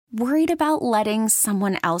Worried about letting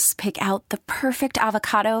someone else pick out the perfect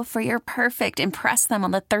avocado for your perfect impress them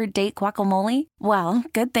on the third date guacamole? Well,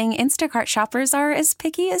 good thing Instacart shoppers are as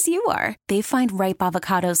picky as you are. They find ripe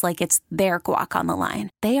avocados like it's their guac on the line.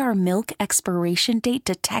 They are milk expiration date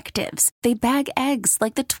detectives. They bag eggs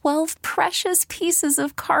like the 12 precious pieces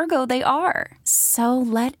of cargo they are. So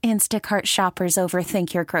let Instacart shoppers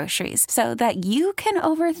overthink your groceries so that you can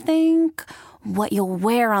overthink what you'll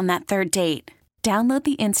wear on that third date. Download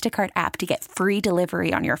the Instacart app to get free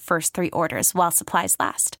delivery on your first 3 orders while supplies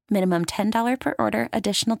last. Minimum $10 per order.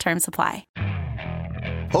 Additional terms apply.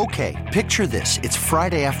 Okay, picture this. It's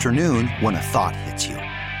Friday afternoon when a thought hits you.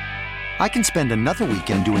 I can spend another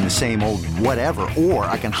weekend doing the same old whatever, or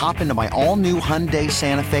I can hop into my all-new Hyundai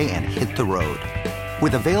Santa Fe and hit the road.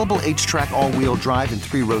 With available H-Track all-wheel drive and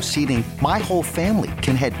 3-row seating, my whole family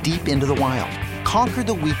can head deep into the wild. Conquer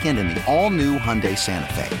the weekend in the all-new Hyundai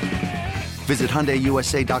Santa Fe. Visit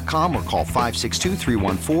HyundaiUSA.com or call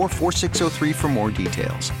 562-314-4603 for more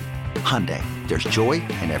details. Hyundai, there's joy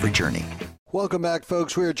in every journey. Welcome back,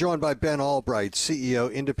 folks. We are joined by Ben Albright,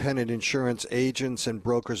 CEO, Independent Insurance Agents and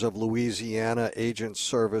Brokers of Louisiana Agent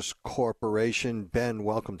Service Corporation. Ben,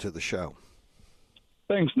 welcome to the show.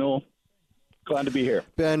 Thanks, Noel. Glad to be here.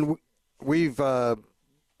 Ben, we've got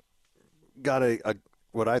a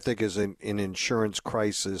what I think is an insurance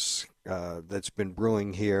crisis that's been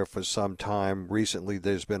brewing here for some time. Recently,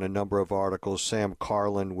 there's been a number of articles. Sam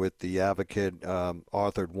Carlin with The Advocate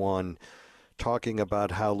authored one talking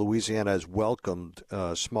about how Louisiana has welcomed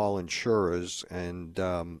small insurers, and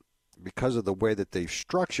because of the way that they've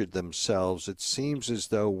structured themselves, it seems as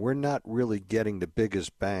though we're not really getting the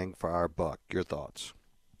biggest bang for our buck. Your thoughts?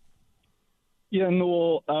 Yeah,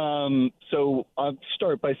 Noel. So I'll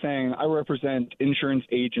start by saying I represent insurance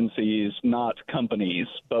agencies, not companies,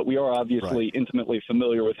 but we are obviously intimately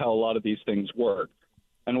familiar with how a lot of these things work.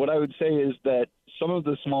 And what I would say is that some of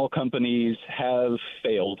the small companies have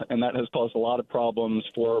failed, and that has caused a lot of problems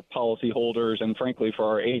for policyholders and, frankly, for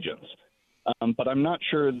our agents. But I'm not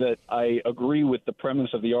sure that I agree with the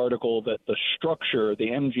premise of the article that the structure,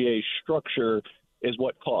 the MGA structure, is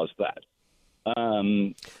what caused that.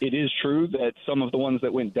 It is true that some of the ones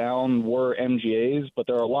that went down were MGAs, but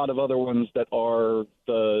there are a lot of other ones that are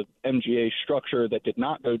the MGA structure that did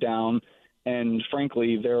not go down. And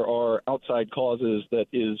frankly, there are outside causes that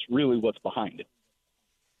is really what's behind it.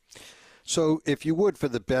 So if you would, for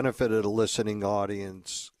the benefit of the listening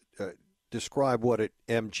audience, describe what an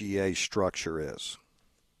MGA structure is.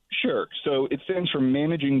 Sure. So it stands for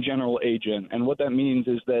Managing General Agent. And what that means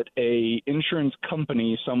is that a insurance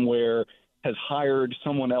company somewhere has hired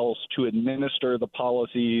someone else to administer the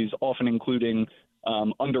policies, often including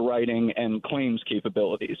underwriting and claims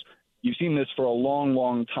capabilities. You've seen this for a long,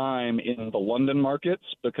 long time in the London markets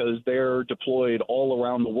because they're deployed all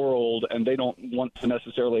around the world, and they don't want to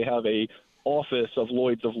necessarily have a office of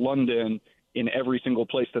Lloyd's of London in every single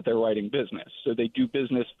place that they're writing business. So they do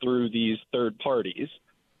business through these third parties.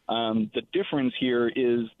 The difference here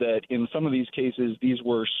is that in some of these cases, these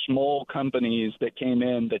were small companies that came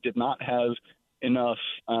in that did not have enough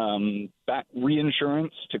back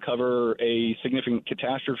reinsurance to cover a significant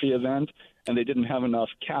catastrophe event, and they didn't have enough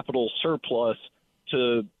capital surplus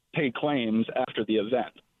to pay claims after the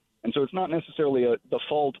event. And so it's not necessarily the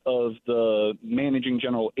fault of the managing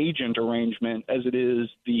general agent arrangement as it is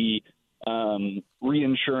the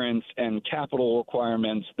reinsurance and capital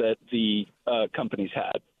requirements that the companies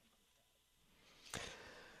had.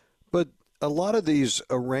 But a lot of these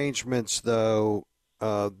arrangements, though,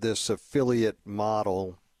 this affiliate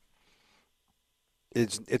model,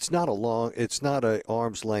 it's not a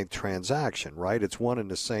arm's length transaction, right? It's one and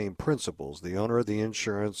the same principles. The owner of the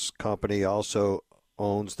insurance company also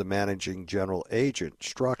owns the managing general agent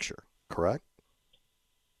structure, correct?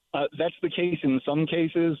 That's the case in some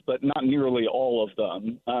cases, but not nearly all of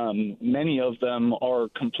them. Many of them are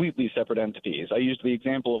completely separate entities. I used the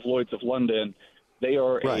example of Lloyd's of London. They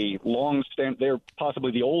are they're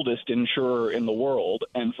possibly the oldest insurer in the world,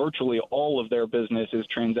 and virtually all of their business is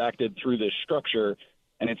transacted through this structure,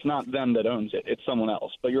 and it's not them that owns it, it's someone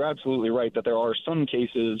else. But you're absolutely right that there are some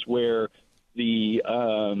cases where the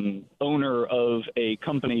owner of a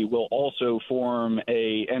company will also form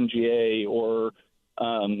a MGA or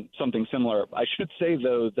something similar. I should say,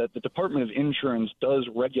 though, that the Department of Insurance does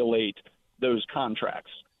regulate those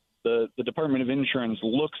contracts. The Department of Insurance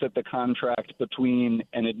looks at the contract between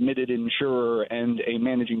an admitted insurer and a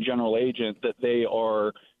managing general agent that they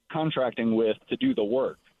are contracting with to do the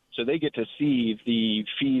work. So they get to see the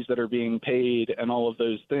fees that are being paid and all of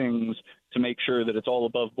those things to make sure that it's all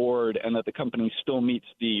above board and that the company still meets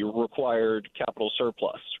the required capital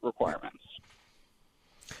surplus requirements.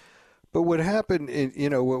 But what happened,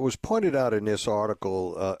 what was pointed out in this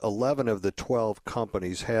article, 11 of the 12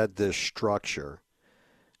 companies had this structure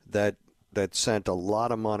that sent a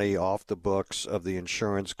lot of money off the books of the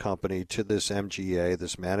insurance company to this MGA,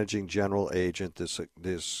 this managing general agent,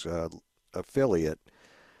 this affiliate.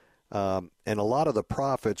 And a lot of the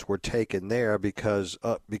profits were taken there because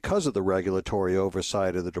of the regulatory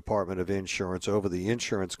oversight of the Department of Insurance over the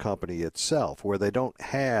insurance company itself, where they don't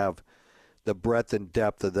have the breadth and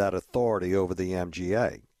depth of that authority over the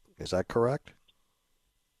MGA. Is that correct?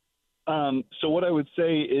 So what I would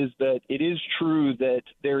say is that it is true that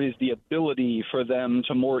there is the ability for them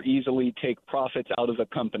to more easily take profits out of a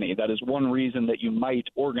company. That is one reason that you might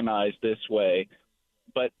organize this way.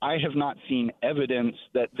 But I have not seen evidence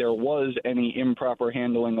that there was any improper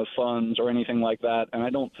handling of funds or anything like that. And I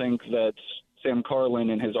don't think that Sam Carlin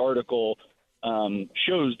in his article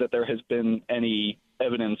shows that there has been any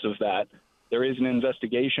evidence of that. There is an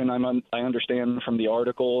investigation, I understand from the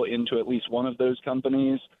article, into at least one of those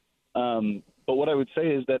companies. But what I would say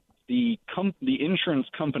is that the insurance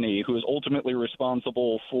company who is ultimately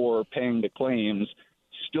responsible for paying the claims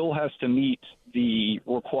still has to meet the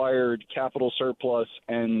required capital surplus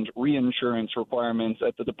and reinsurance requirements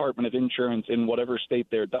at the Department of Insurance in whatever state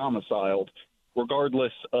they're domiciled,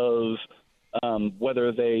 regardless of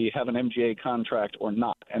whether they have an MGA contract or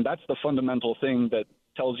not. And that's the fundamental thing that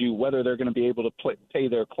tells you whether they're going to be able to pay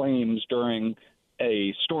their claims during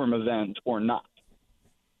a storm event or not.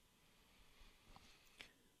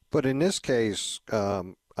 But in this case,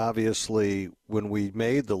 obviously, when we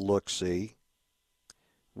made the look-see,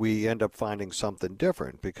 we end up finding something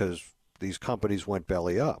different because these companies went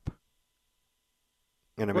belly up.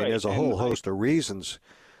 And I mean, there's a whole host of reasons.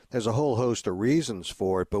 There's a whole host of reasons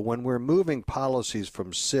for it. But when we're moving policies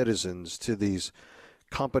from Citizens to these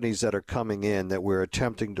companies that are coming in that we're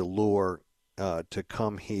attempting to lure to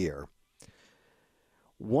come here,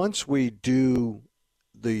 once we do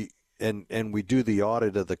and we do the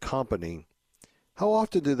audit of the company, how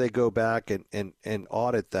often do they go back and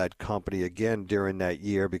audit that company again during that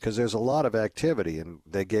year? Because there's a lot of activity, and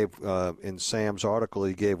they gave in Sam's article,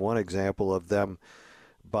 he gave one example of them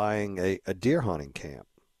buying a deer hunting camp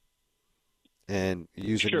and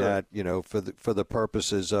using that, for the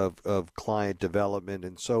purposes of client development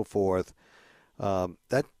and so forth.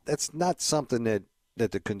 That's not something that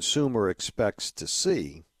the consumer expects to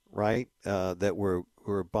see, right? That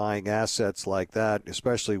we're buying assets like that,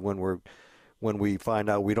 especially when we find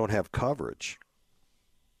out we don't have coverage.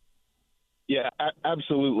 Yeah,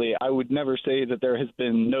 absolutely. I would never say that there has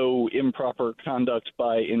been no improper conduct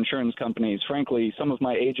by insurance companies. Frankly, some of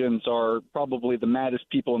my agents are probably the maddest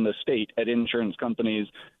people in the state at insurance companies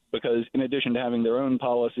because in addition to having their own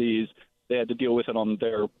policies, they had to deal with it on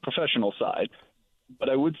their professional side. But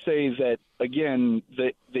I would say that, again,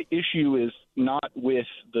 the issue is not with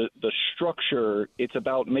the structure. It's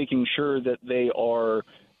about making sure that they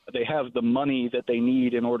have the money that they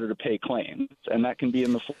need in order to pay claims. And that can be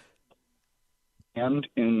in the and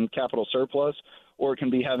in capital surplus, or it can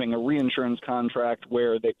be having a reinsurance contract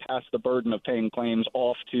where they pass the burden of paying claims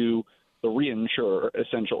off to the reinsurer,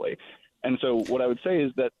 essentially. And so what I would say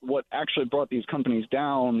is that what actually brought these companies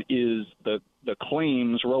down is the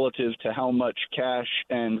claims relative to how much cash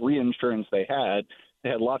and reinsurance they had. They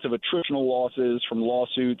had lots of attritional losses from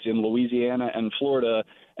lawsuits in Louisiana and Florida,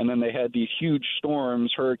 and then they had these huge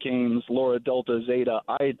storms, hurricanes, Laura, Delta, Zeta,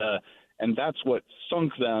 Ida, and that's what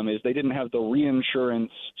sunk them is they didn't have the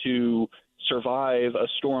reinsurance to survive a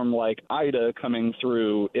storm like Ida coming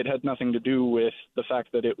through. It had nothing to do with the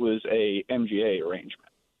fact that it was a MGA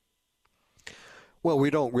arrangement. Well,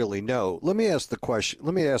 we don't really know. Let me ask the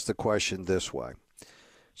question this way.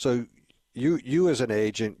 So you as an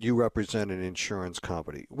agent, you represent an insurance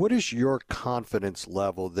company. What is your confidence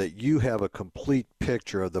level that you have a complete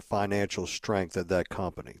picture of the financial strength of that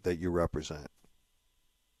company that you represent?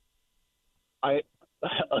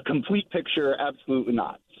 A complete picture, absolutely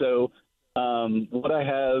not. So what I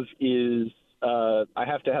have is I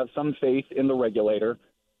have to have some faith in the regulator.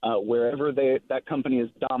 Wherever that company is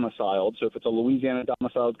domiciled, so if it's a Louisiana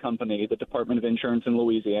domiciled company, the Department of Insurance in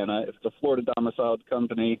Louisiana, if it's a Florida domiciled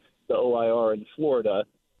company, the OIR in Florida,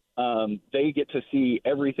 they get to see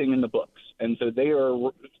everything in the books. And so they are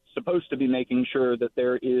supposed to be making sure that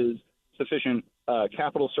there is sufficient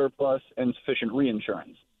capital surplus and sufficient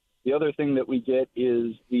reinsurance. The other thing that we get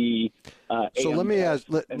is the let me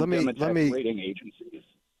rating agencies.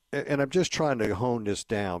 And I'm just trying to hone this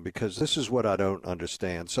down because this is what I don't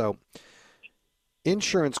understand. So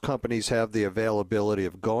insurance companies have the availability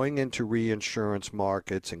of going into reinsurance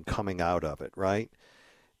markets and coming out of it, right?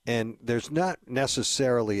 And there's not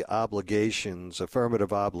necessarily obligations,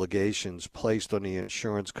 affirmative obligations placed on the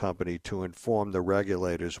insurance company to inform the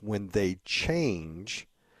regulators when they change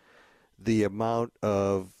the amount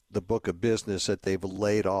of the book of business that they've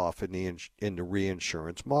laid off in the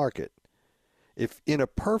reinsurance market. If in a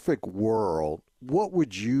perfect world, what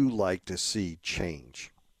would you like to see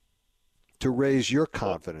change to raise your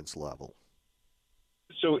confidence level?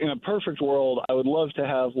 So in a perfect world, I would love to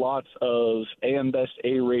have lots of AM Best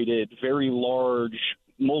A-rated, very large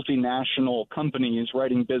multinational companies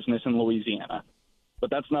writing business in Louisiana. But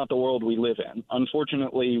that's not the world we live in.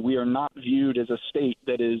 Unfortunately, we are not viewed as a state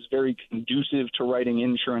that is very conducive to writing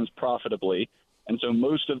insurance profitably. And so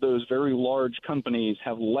most of those very large companies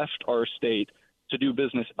have left our state to do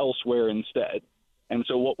business elsewhere instead. And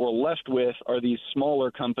so what we're left with are these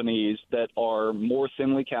smaller companies that are more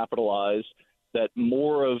thinly capitalized, that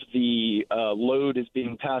more of the load is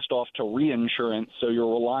being passed off to reinsurance. So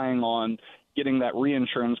you're relying on getting that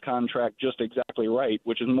reinsurance contract just exactly right,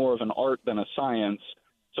 which is more of an art than a science.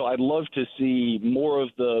 So I'd love to see more of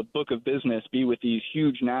the book of business be with these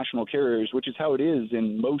huge national carriers, which is how it is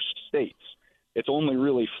in most states. It's only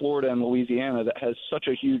really Florida and Louisiana that has such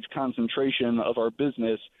a huge concentration of our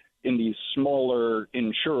business in these smaller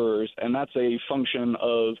insurers, and that's a function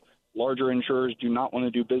of larger insurers do not want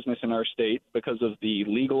to do business in our state because of the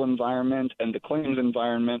legal environment and the claims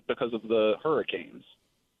environment because of the hurricanes.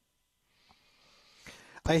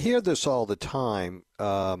 I hear this all the time,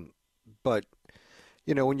 but,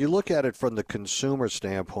 you know, when you look at it from the consumer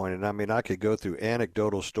standpoint, and I mean, I could go through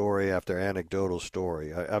anecdotal story after anecdotal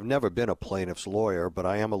story. I've never been a plaintiff's lawyer, but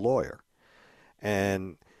I am a lawyer.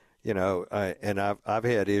 And, you know, I've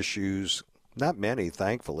had issues, not many,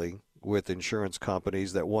 thankfully, with insurance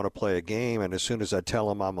companies that want to play a game, and as soon as I tell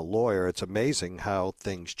them I'm a lawyer, it's amazing how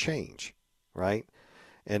things change, right?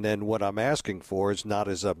 And then what I'm asking for is not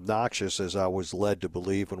as obnoxious as I was led to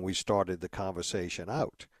believe when we started the conversation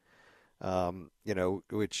out, you know,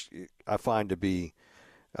 which I find to be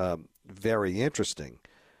very interesting.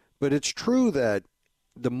 But it's true that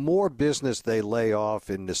the more business they lay off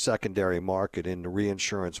in the secondary market, in the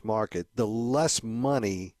reinsurance market, the less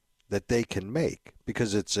money that they can make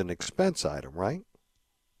because it's an expense item, right?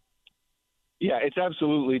 Yeah, it's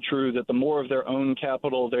absolutely true that the more of their own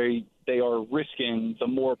capital they are risking, the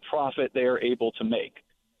more profit they are able to make.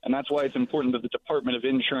 And that's why it's important that the Department of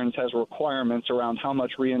Insurance has requirements around how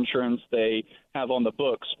much reinsurance they have on the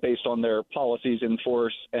books based on their policies in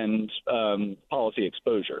force and policy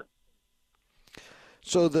exposure.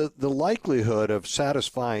 So the likelihood of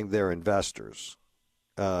satisfying their investors,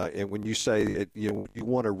 and when you say you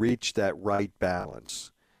want to reach that right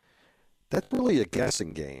balance, that's really a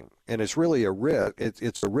guessing game, and it's really a risk.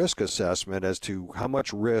 It's a risk assessment as to how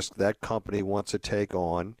much risk that company wants to take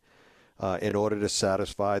on in order to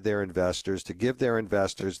satisfy their investors, to give their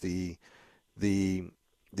investors the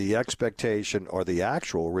expectation or the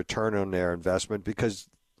actual return on their investment, because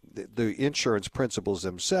the insurance principles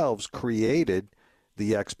themselves created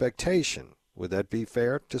the expectation. Would that be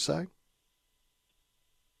fair to say?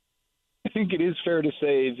 I think it is fair to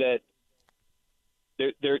say that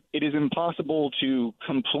it is impossible to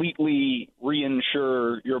completely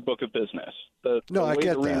reinsure your book of business. The way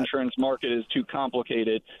the reinsurance market is too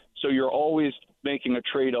complicated, so you're always making a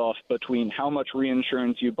trade-off between how much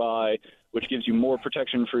reinsurance you buy, which gives you more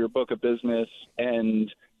protection for your book of business,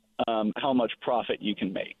 and how much profit you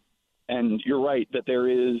can make. And you're right that there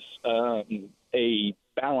is a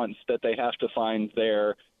balance that they have to find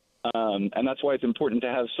there. And that's why it's important to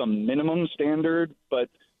have some minimum standard, but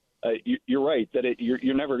you're right that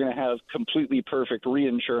you're never going to have completely perfect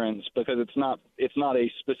reinsurance because it's not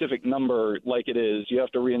a specific number like it is. You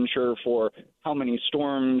have to reinsure for how many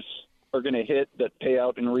storms are going to hit that pay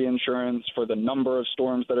out in reinsurance, for the number of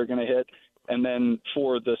storms that are going to hit, and then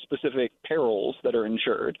for the specific perils that are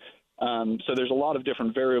insured. So there's a lot of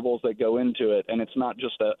different variables that go into it, and it's not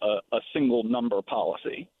just a single number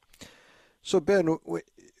policy. So, Ben,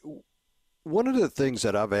 one of the things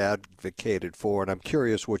that I've advocated for, and I'm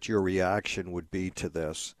curious what your reaction would be to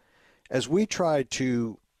this, as we try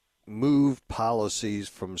to move policies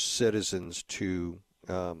from citizens to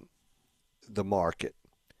the market,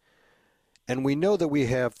 and we know that we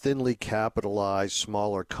have thinly capitalized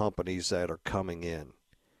smaller companies that are coming in,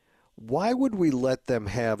 why would we let them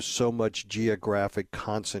have so much geographic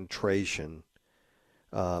concentration,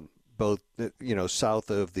 both south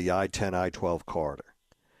of the I-10, I-12 corridor?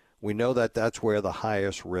 We know that that's where the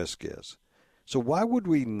highest risk is. So why would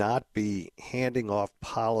we not be handing off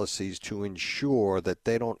policies to ensure that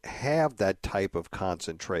they don't have that type of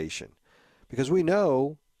concentration? Because we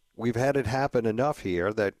know we've had it happen enough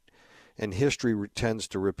here that, and history tends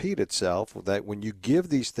to repeat itself, that when you give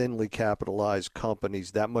these thinly capitalized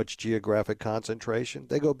companies that much geographic concentration,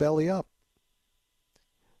 they go belly up.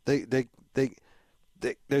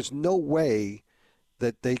 There's no way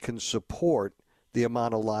that they can support the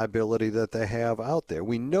amount of liability that they have out there.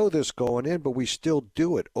 We know this going in, but we still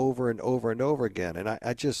do it over and over and over again. And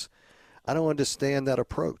I don't understand that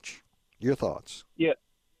approach. Your thoughts? Yeah.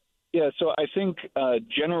 Yeah, so I think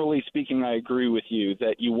generally speaking, I agree with you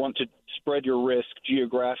that you want to spread your risk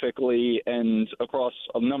geographically and across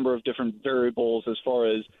a number of different variables as far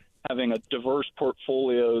as having a diverse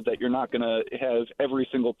portfolio that you're not going to have every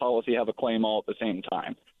single policy have a claim all at the same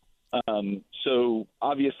time. So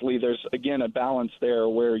obviously there's, again, a balance there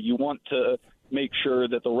where you want to make sure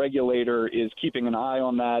that the regulator is keeping an eye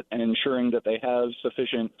on that and ensuring that they have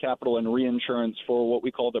sufficient capital and reinsurance for what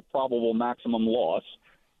we call the probable maximum loss,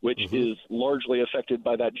 which is largely affected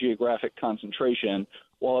by that geographic concentration,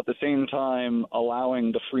 while at the same time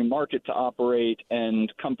allowing the free market to operate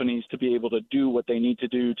and companies to be able to do what they need to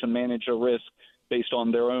do to manage a risk based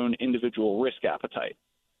on their own individual risk appetite.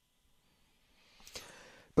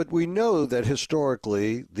 But we know that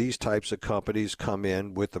historically these types of companies come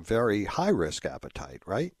in with a very high risk appetite,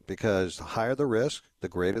 right? Because the higher the risk, the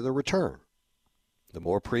greater the return. The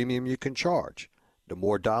more premium you can charge, the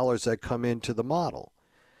more dollars that come into the model.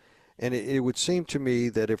 And it would seem to me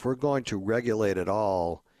that if we're going to regulate at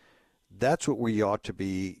all, that's what we ought to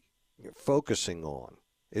be focusing on,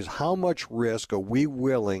 is how much risk are we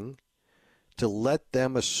willing to let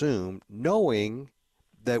them assume, knowing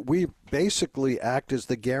that we basically act as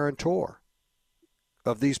the guarantor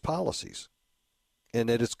of these policies and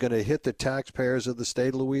that it's going to hit the taxpayers of the state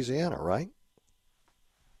of Louisiana, right?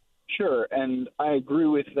 Sure, and I agree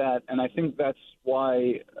with that, and I think that's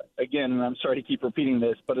why, again, and I'm sorry to keep repeating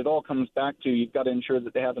this, but it all comes back to you've got to ensure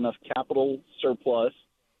that they have enough capital surplus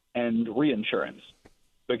and reinsurance,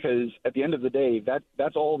 because at the end of the day,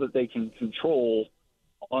 that's all that they can control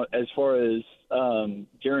as far as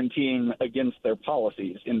guaranteeing against their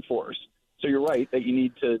policies in force. So you're right that you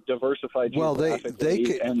need to diversify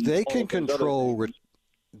geographically. Well,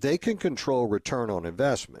 they can control return on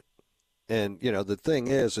investment. And the thing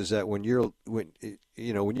is that when you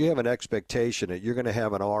have an expectation that you're going to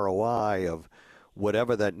have an ROI of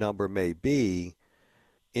whatever that number may be,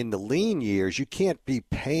 in the lean years you can't be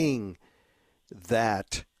paying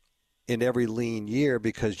that in every lean year,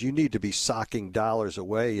 because you need to be socking dollars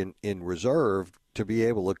away in reserve to be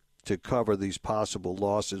able to cover these possible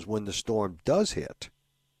losses when the storm does hit.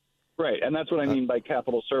 Right, and that's what I mean by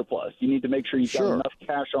capital surplus. You need to make sure you've got enough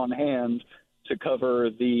cash on hand to cover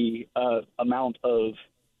the amount of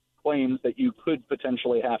claims that you could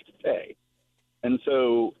potentially have to pay. And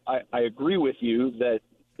so I agree with you that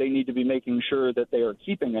they need to be making sure that they are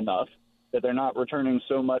keeping enough, that they're not returning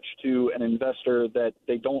so much to an investor that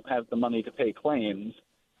they don't have the money to pay claims.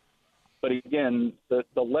 But again, the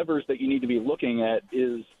levers that you need to be looking at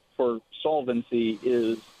is for solvency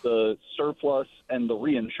is the surplus and the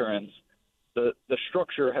reinsurance. The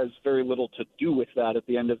structure has very little to do with that at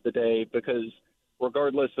the end of the day, because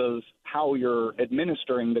regardless of how you're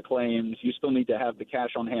administering the claims, you still need to have the cash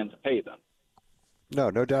on hand to pay them.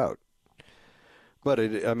 No doubt. But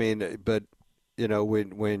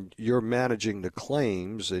when you're managing the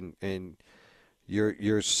claims and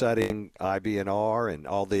you're setting IBNR and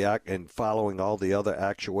and following all the other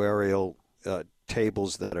actuarial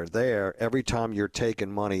tables that are there, every time you're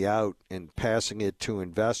taking money out and passing it to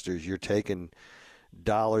investors, you're taking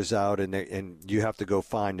dollars out and you have to go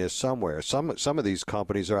find this somewhere. Some of these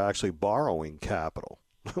companies are actually borrowing capital,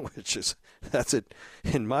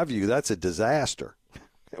 in my view, that's a disaster.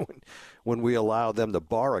 When we allow them to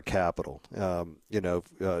borrow capital,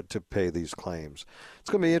 to pay these claims. It's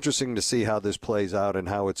going to be interesting to see how this plays out and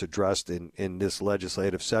how it's addressed in this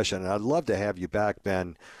legislative session. And I'd love to have you back,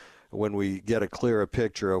 Ben, when we get a clearer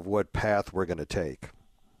picture of what path we're going to take.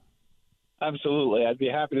 Absolutely. I'd be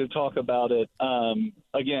happy to talk about it.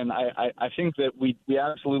 Again, I think that we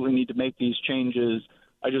absolutely need to make these changes.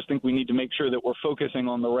 I just think we need to make sure that we're focusing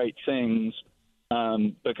on the right things,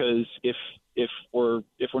 because if we're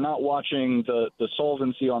not watching the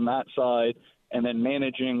solvency on that side and then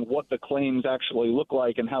managing what the claims actually look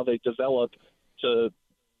like and how they develop to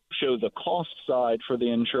show the cost side for the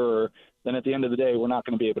insurer, then at the end of the day, we're not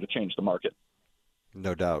going to be able to change the market.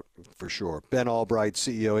 No doubt, for sure. Ben Albright,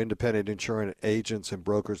 CEO, Independent Insurance Agents and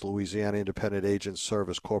Brokers, Louisiana Independent Agents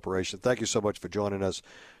Service Corporation. Thank you so much for joining us.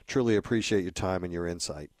 Truly appreciate your time and your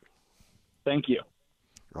insight. Thank you.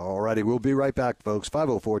 All righty, we'll be right back, folks.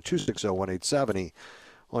 504-260-1870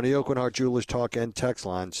 on the Oakland Heart Jewelers Talk and Text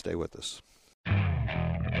line. Stay with us.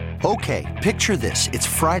 Okay, picture this. It's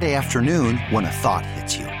Friday afternoon when a thought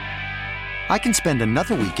hits you. I can spend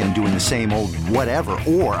another weekend doing the same old whatever,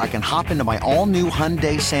 or I can hop into my all-new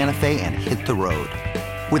Hyundai Santa Fe and hit the road.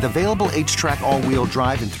 With available H-Track all-wheel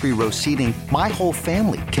drive and 3-row seating, my whole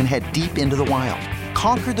family can head deep into the wild.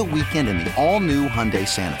 Conquer the weekend in the all-new Hyundai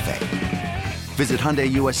Santa Fe. Visit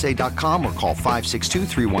HyundaiUSA.com or call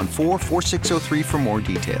 562-314-4603 for more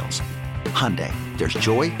details. Hyundai, there's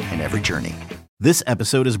joy in every journey. This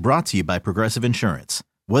episode is brought to you by Progressive Insurance.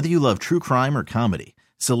 Whether you love true crime or comedy,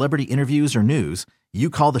 celebrity interviews or news, you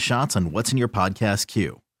call the shots on what's in your podcast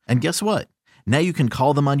queue. And guess what? Now you can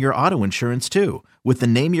call them on your auto insurance too with the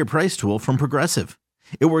Name Your Price tool from Progressive.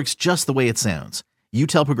 It works just the way it sounds. You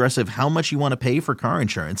tell Progressive how much you want to pay for car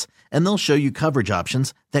insurance, and they'll show you coverage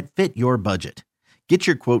options that fit your budget. Get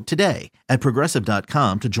your quote today at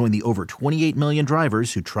Progressive.com to join the over 28 million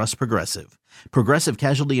drivers who trust Progressive. Progressive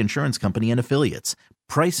Casualty Insurance Company and Affiliates.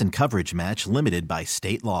 Price and coverage match limited by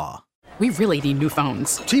state law. We really need new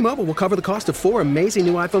phones. T-Mobile will cover the cost of 4 amazing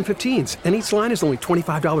new iPhone 15s, and each line is only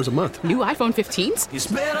 $25 a month. New iPhone 15s? It's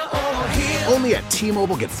better over here. Only at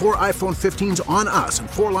T-Mobile, get 4 iPhone 15s on us and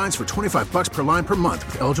 4 lines for $25 per line per month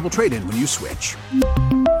with eligible trade-in when you switch.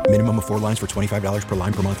 Minimum of 4 lines for $25 per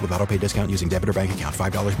line per month with autopay discount using debit or bank account.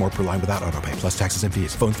 $5 more per line without autopay, plus taxes and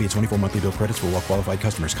fees. Phone fee at 24 monthly bill credits for well-qualified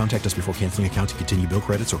customers. Contact us before canceling account to continue bill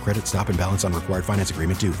credits or credit stop and balance on required finance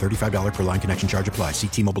agreement due. $35 per line connection charge applies. See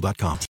T-Mobile.com.